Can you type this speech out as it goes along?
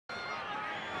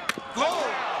Look Oh!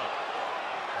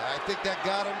 out. I think that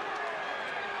got him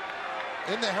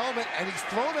in the helmet, and he's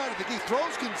thrown out of the game. He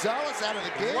throws Gonzalez out of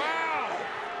the game. Wow.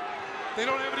 They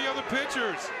don't have any other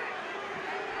pitchers.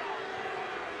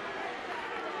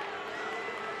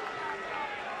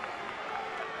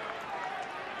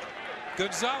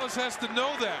 Gonzalez has to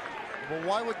know that. Well,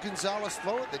 why would Gonzalez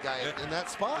throw at the guy in that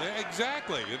spot? Yeah,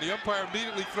 exactly. And the umpire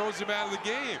immediately throws him out of the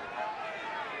game.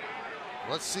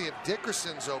 Let's see if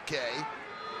Dickerson's okay.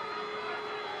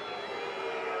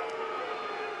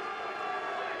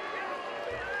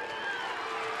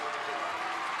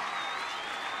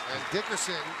 And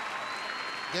Dickerson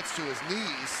gets to his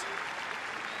knees.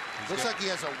 Looks like he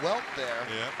has a welt there.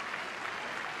 Yeah.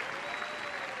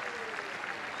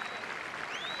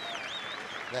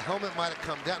 The helmet might have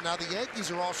come down. Now, the Yankees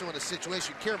are also in a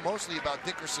situation, care mostly about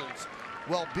Dickerson's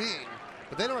well-being,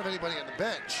 but they don't have anybody on the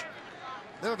bench.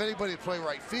 They don't have anybody to play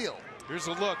right field. Here's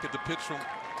a look at the pitch from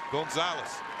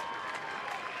Gonzalez.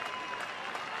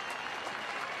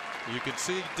 You can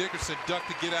see Dickerson duck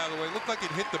to get out of the way. It looked like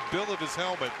it hit the bill of his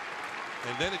helmet,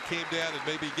 and then it came down and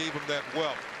maybe gave him that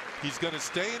welt. He's going to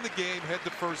stay in the game, head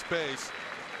to first base.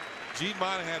 Gene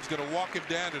Monahan's going to walk him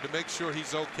down there to make sure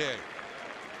he's okay.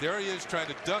 There he is trying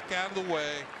to duck out of the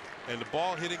way, and the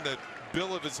ball hitting the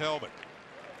bill of his helmet.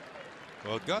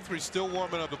 Well, Guthrie's still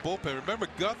warming up the bullpen. Remember,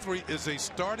 Guthrie is a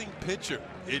starting pitcher.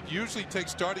 It usually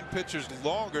takes starting pitchers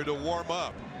longer to warm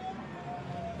up.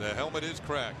 The helmet is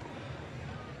cracked.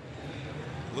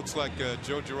 Looks like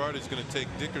Joe Girardi is going to take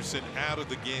Dickerson out of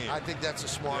the game. I think that's a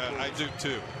smart move. I do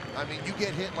too. I mean, you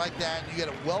get hit like that, you get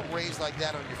a welt raised like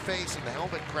that on your face, and the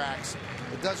helmet cracks.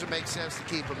 It doesn't make sense to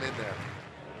keep him in there.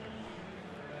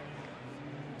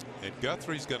 And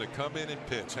Guthrie's going to come in and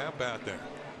pitch. How about that?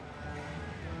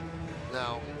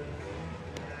 Now,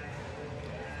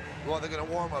 well, they're going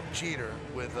to warm up Jeter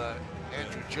with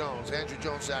Andrew Jones. Andrew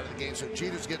Jones is out of the game, so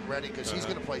Jeter's getting ready because he's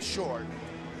going to play short.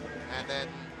 And then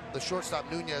the shortstop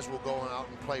Nunez will go out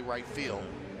and play right field.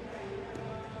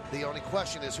 The only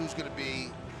question is who's going to be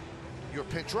your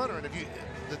pinch runner. And if you,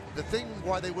 the thing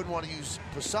why they wouldn't want to use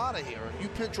Posada here, if you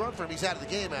pinch run for him, he's out of the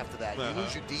game after that. You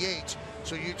lose your DH,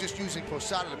 so you're just using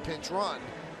Posada to pinch run.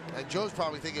 And Joe's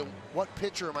probably thinking, what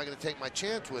pitcher am I going to take my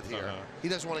chance with here? He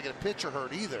doesn't want to get a pitcher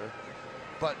hurt either.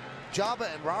 But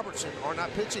Jabba and Robertson are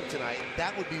not pitching tonight.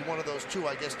 That would be one of those two,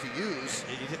 I guess, to use.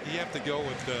 You have to go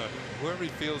with whoever he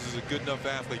feels is a good enough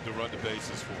athlete to run the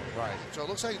bases for. Right. So it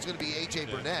looks like it's going to be A.J.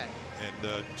 Burnett.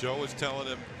 And Joe is telling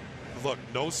him, look,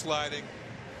 no sliding,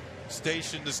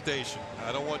 station to station.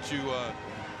 I don't want you,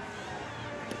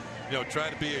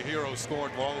 trying to be a hero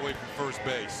scoring all the way from first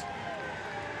base.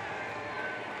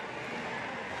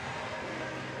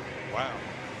 Wow.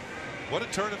 What a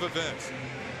turn of events.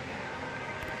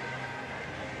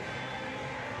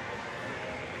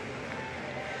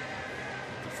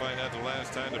 To find out the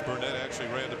last time that Burnett actually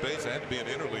ran the base, it had to be an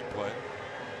interleague play.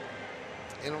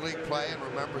 Interleague play, and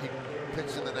remember he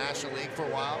pitched in the National League for a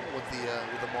while with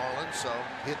the Marlins, so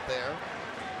hit there.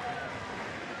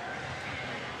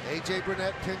 A.J.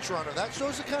 Burnett, pinch runner. That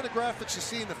shows the kind of graphics you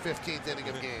see in the 15th inning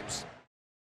of games.